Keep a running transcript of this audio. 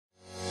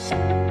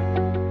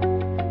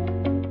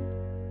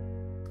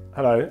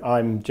Hello,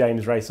 I'm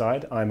James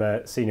Rayside. I'm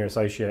a Senior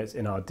Associate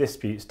in our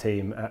Disputes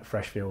team at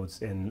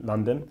Freshfields in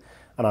London,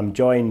 and I'm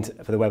joined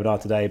for the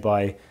webinar today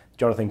by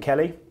Jonathan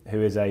Kelly,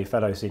 who is a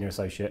fellow Senior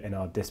Associate in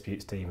our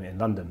Disputes team in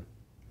London.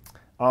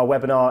 Our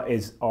webinar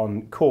is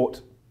on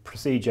court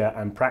procedure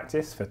and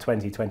practice for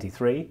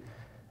 2023,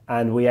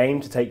 and we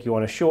aim to take you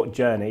on a short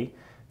journey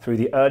through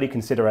the early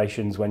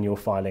considerations when you're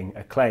filing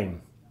a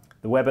claim.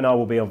 The webinar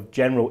will be of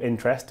general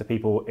interest to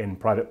people in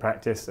private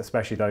practice,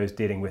 especially those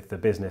dealing with the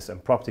business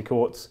and property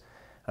courts.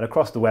 And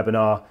across the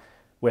webinar,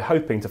 we're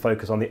hoping to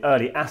focus on the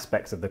early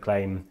aspects of the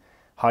claim,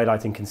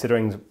 highlighting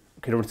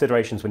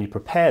considerations when you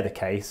prepare the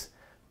case,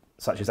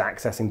 such as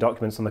accessing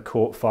documents on the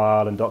court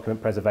file and document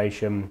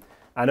preservation,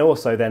 and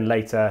also then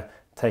later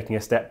taking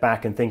a step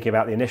back and thinking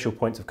about the initial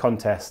points of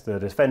contest the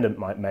defendant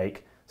might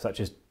make, such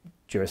as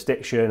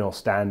jurisdiction or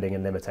standing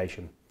and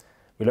limitation.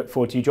 We look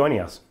forward to you joining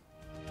us.